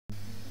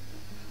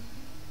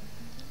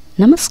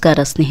ನಮಸ್ಕಾರ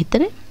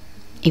ಸ್ನೇಹಿತರೆ,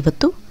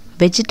 ಇವತ್ತು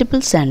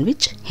ವೆಜಿಟೇಬಲ್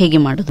ಸ್ಯಾಂಡ್ವಿಚ್ ಹೇಗೆ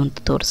ಮಾಡೋದು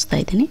ಅಂತ ತೋರಿಸ್ತಾ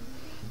ಇದ್ದೀನಿ.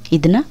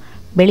 ಇದನ್ನು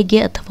ಬೆಳಿಗ್ಗೆ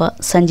ಅಥವಾ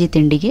ಸಂಜೆ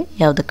ತಿಂಡಿಗೆ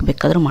ಯಾವುದಕ್ಕೆ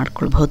ಬೇಕಾದರೂ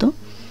ಮಾಡ್ಕೊಳ್ಬಹುದು,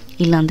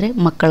 ಇಲ್ಲಾಂದರೆ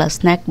ಮಕ್ಕಳ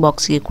ಸ್ನ್ಯಾಕ್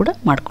ಬಾಕ್ಸ್ಗೆ ಕೂಡ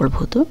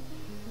ಮಾಡ್ಕೊಳ್ಬಹುದು.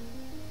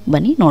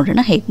 ಬನ್ನಿ ನೋಡೋಣ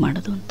ಹೇಗೆ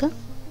ಮಾಡೋದು ಅಂತ.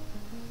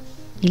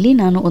 ಇಲ್ಲಿ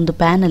ನಾನು ಒಂದು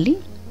ಪ್ಯಾನಲ್ಲಿ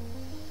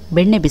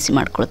ಬೆಣ್ಣೆ ಬಿಸಿ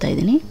ಮಾಡ್ಕೊಳ್ತಾ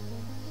ಇದ್ದೀನಿ.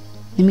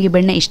 ನಿಮಗೆ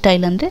ಬೆಣ್ಣೆ ಇಷ್ಟ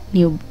ಇಲ್ಲಾಂದರೆ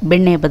ನೀವು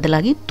ಬೆಣ್ಣೆಯ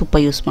ಬದಲಾಗಿ ತುಪ್ಪ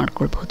ಯೂಸ್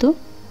ಮಾಡ್ಕೊಳ್ಬಹುದು.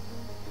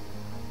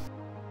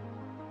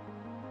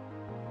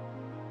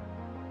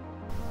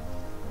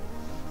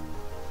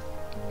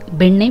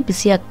 ಬೆಣ್ಣೆ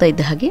ಬಿಸಿ ಆಗ್ತಾ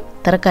ಇದ್ದ ಹಾಗೆ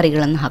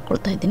ತರಕಾರಿಗಳನ್ನು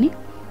ಹಾಕ್ಕೊಳ್ತಾ ಇದ್ದೀನಿ.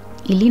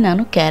 ಇಲ್ಲಿ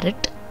ನಾನು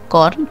ಕ್ಯಾರೆಟ್,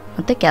 ಕಾರ್ನ್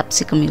ಮತ್ತು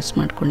ಕ್ಯಾಪ್ಸಿಕಮ್ ಯೂಸ್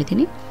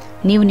ಮಾಡ್ಕೊಂಡಿದ್ದೀನಿ.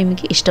 ನೀವು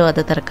ನಿಮಗೆ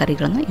ಇಷ್ಟವಾದ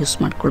ತರಕಾರಿಗಳನ್ನು ಯೂಸ್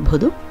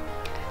ಮಾಡ್ಕೊಳ್ಬಹುದು.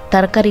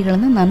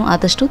 ತರಕಾರಿಗಳನ್ನು ನಾನು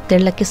ಆದಷ್ಟು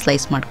ತೆಳ್ಳಕ್ಕೆ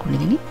ಸ್ಲೈಸ್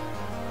ಮಾಡ್ಕೊಂಡಿದ್ದೀನಿ.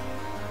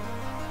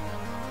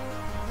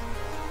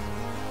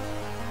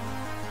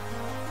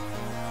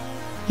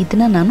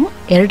 ಇದನ್ನು ನಾನು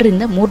 2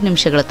 ರಿಂದ 3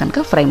 ನಿಮಿಷಗಳ ತನಕ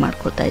ಫ್ರೈ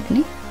ಮಾಡ್ಕೊಳ್ತಾ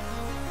ಇದ್ದೀನಿ.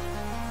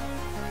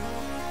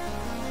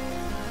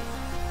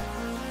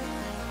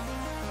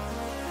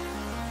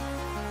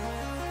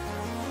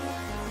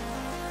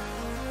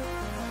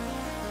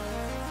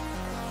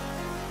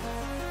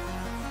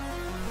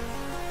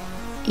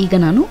 ಈಗ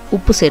ನಾನು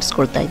ಉಪ್ಪು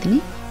ಸೇರಿಸ್ಕೊಳ್ತಾ ಇದ್ದೀನಿ.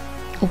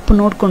 ಉಪ್ಪು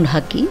ನೋಡ್ಕೊಂಡು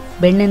ಹಾಕಿ.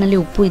 ಬೆಣ್ಣೆನಲ್ಲಿ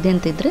ಉಪ್ಪು ಇದೆ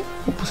ಅಂತ ಇದ್ದರೆ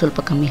ಉಪ್ಪು ಸ್ವಲ್ಪ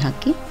ಕಮ್ಮಿ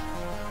ಹಾಕಿ.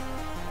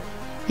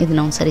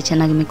 ಇದನ್ನು ಒಂದು ಸರಿ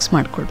ಚೆನ್ನಾಗಿ ಮಿಕ್ಸ್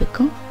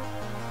ಮಾಡಿಕೊಳ್ಬೇಕು.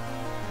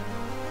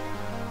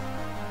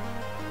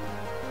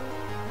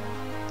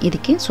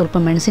 ಇದಕ್ಕೆ ಸ್ವಲ್ಪ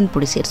ಮೆಣಸಿನ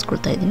ಪುಡಿ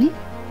ಸೇರಿಸ್ಕೊಳ್ತಾ ಇದ್ದೀನಿ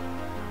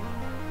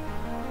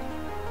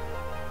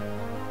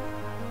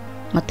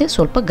ಮತ್ತು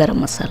ಸ್ವಲ್ಪ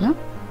ಗರಂ ಮಸಾಲ.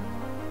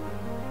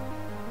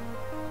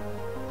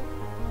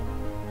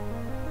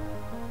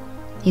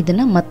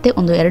 ಇದನ್ನು ಮತ್ತೆ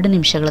ಒಂದು 2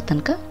 ನಿಮಿಷಗಳ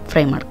ತನಕ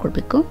ಫ್ರೈ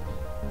ಮಾಡಿಕೊಳ್ಬೇಕು.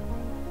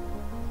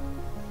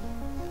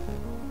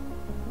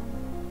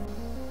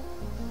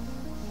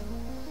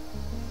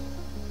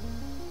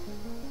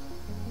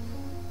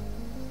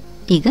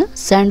 ಈಗ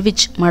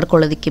ಸ್ಯಾಂಡ್ವಿಚ್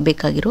ಮಾಡ್ಕೊಳ್ಳೋದಕ್ಕೆ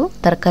ಬೇಕಾಗಿರೋ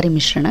ತರಕಾರಿ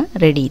ಮಿಶ್ರಣ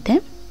ರೆಡಿ ಇದೆ.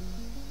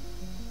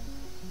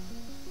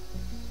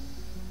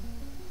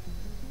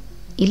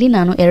 ಇಲ್ಲಿ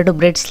ನಾನು 2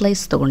 ಬ್ರೆಡ್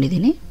ಸ್ಲೈಸ್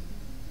ತೊಗೊಂಡಿದ್ದೀನಿ.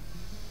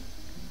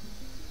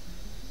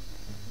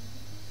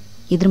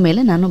 ಇದ್ರ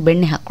ಮೇಲೆ ನಾನು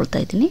ಬೆಣ್ಣೆ ಹಾಕ್ಕೊಳ್ತಾ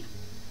ಇದ್ದೀನಿ.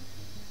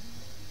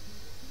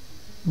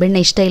 ಬೆಣ್ಣೆ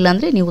ಇಷ್ಟ ಇಲ್ಲ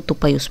ಅಂದರೆ ನೀವು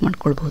ತುಪ್ಪ ಯೂಸ್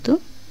ಮಾಡ್ಕೊಳ್ಬಹುದು.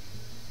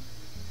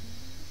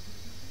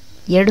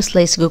 2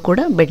 ಸ್ಲೈಸ್ಗೂ ಕೂಡ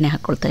ಬೆಣ್ಣೆ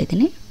ಹಾಕ್ಕೊಳ್ತಾ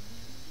ಇದ್ದೀನಿ.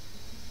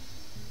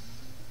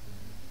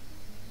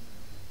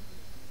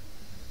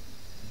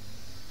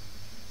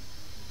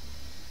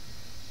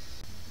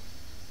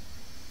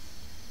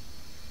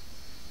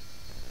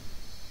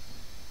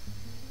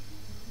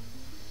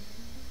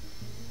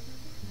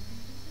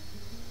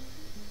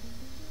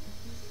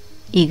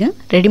 ಈಗ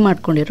ರೆಡಿ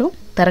ಮಾಡ್ಕೊಂಡಿರೋ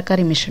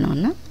ತರಕಾರಿ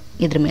ಮಿಶ್ರಣವನ್ನು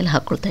ಇದ್ರ ಮೇಲೆ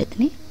ಹಾಕ್ಕೊಳ್ತಾ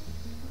ಇದ್ದೀನಿ.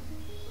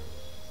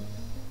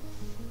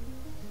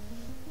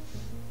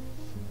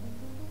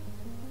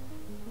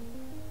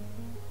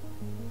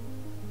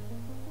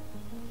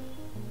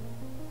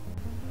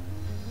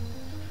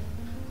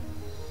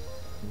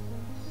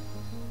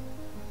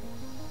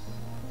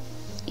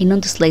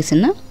 ಇನ್ನೊಂದು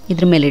ಸ್ಲೈಸನ್ನು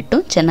ಇದ್ರ ಮೇಲೆ ಇಟ್ಟು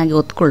ಚೆನ್ನಾಗಿ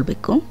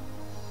ಒತ್ಕೊಳ್ಬೇಕು.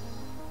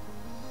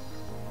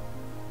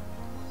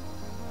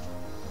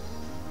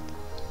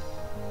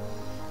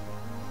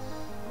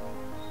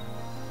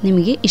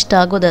 ನಿಮಗೆ ಇಷ್ಟ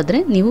ಆಗೋದಾದರೆ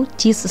ನೀವು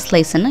ಚೀಸ್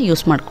ಸ್ಲೈಸನ್ನು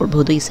ಯೂಸ್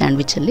ಮಾಡ್ಕೊಳ್ಬಹುದು ಈ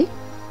ಸ್ಯಾಂಡ್ವಿಚಲ್ಲಿ.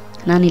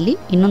 ನಾನಿಲ್ಲಿ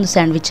ಇನ್ನೊಂದು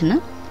ಸ್ಯಾಂಡ್ವಿಚನ್ನು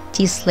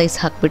ಚೀಸ್ ಸ್ಲೈಸ್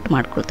ಹಾಕಿಬಿಟ್ಟು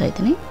ಮಾಡ್ಕೊಳ್ತಾ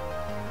ಇದ್ದೀನಿ.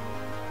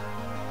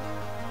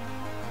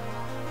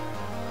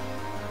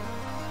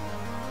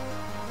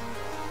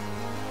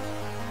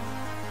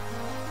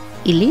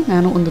 ಇಲ್ಲಿ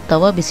ನಾನು ಒಂದು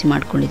ತವಾ ಬಿಸಿ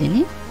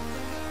ಮಾಡ್ಕೊಂಡಿದ್ದೀನಿ.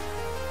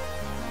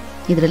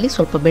 ಇದರಲ್ಲಿ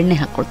ಸ್ವಲ್ಪ ಬೆಣ್ಣೆ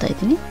ಹಾಕ್ಕೊಳ್ತಾ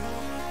ಇದ್ದೀನಿ.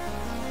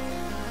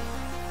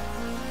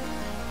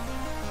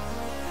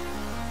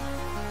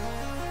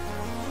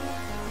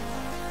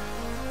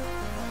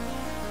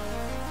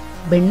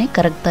 ಬೆಣ್ಣೆ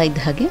ಕರಗ್ತಾ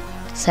ಇದ್ದ ಹಾಗೆ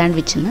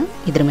ಸ್ಯಾಂಡ್ವಿಚನ್ನು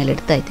ಇದರ ಮೇಲೆ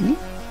ಇಡ್ತಾ ಇದ್ದೀನಿ.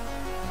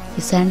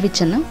 ಈ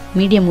ಸ್ಯಾಂಡ್ವಿಚನ್ನು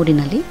ಮೀಡಿಯಮ್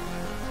ಊರಿನಲ್ಲಿ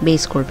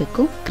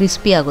ಬೇಯಿಸ್ಕೊಳ್ಬೇಕು.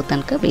 ಕ್ರಿಸ್ಪಿ ಆಗೋ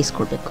ತನಕ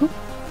ಬೇಯಿಸ್ಕೊಳ್ಬೇಕು.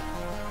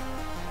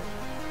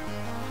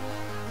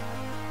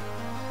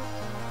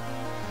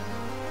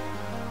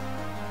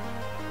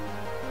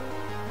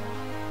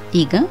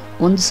 ಈಗ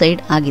ಒಂದು ಸೈಡ್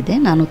ಆಗಿದೆ.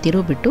 ನಾನು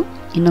ತಿರುಗಿಬಿಟ್ಟು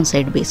ಇನ್ನೊಂದು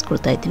ಸೈಡ್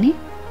ಬೇಯಿಸ್ಕೊಳ್ತಾ ಇದ್ದೀನಿ.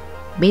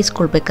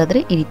 ಬೇಯಿಸ್ಕೊಳ್ಬೇಕಾದ್ರೆ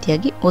ಈ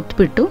ರೀತಿಯಾಗಿ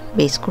ಒತ್ಬಿಟ್ಟು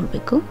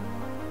ಬೇಯಿಸ್ಕೊಳ್ಬೇಕು.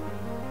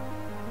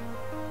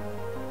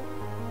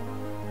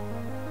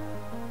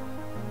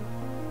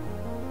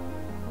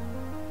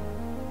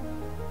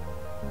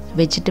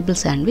 ವೆಜಿಟೇಬಲ್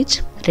ಸ್ಯಾಂಡ್ವಿಚ್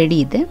ರೆಡಿ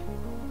ಇದೆ.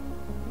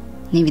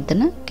 ನೀವು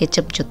ಇದನ್ನು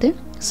ಕೆಚಪ್ ಜೊತೆ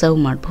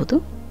ಸರ್ವ್ ಮಾಡ್ಬೋದು.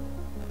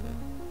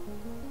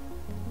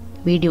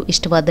 ವಿಡಿಯೋ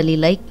ಇಷ್ಟವಾದಲ್ಲಿ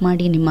ಲೈಕ್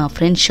ಮಾಡಿ, ನಿಮ್ಮ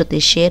ಫ್ರೆಂಡ್ಸ್ ಜೊತೆ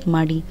ಶೇರ್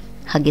ಮಾಡಿ,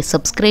 ಹಾಗೆ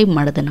ಸಬ್ಸ್ಕ್ರೈಬ್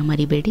ಮಾಡೋದನ್ನು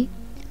ಮರಿಬೇಡಿ.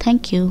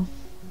 Thank you.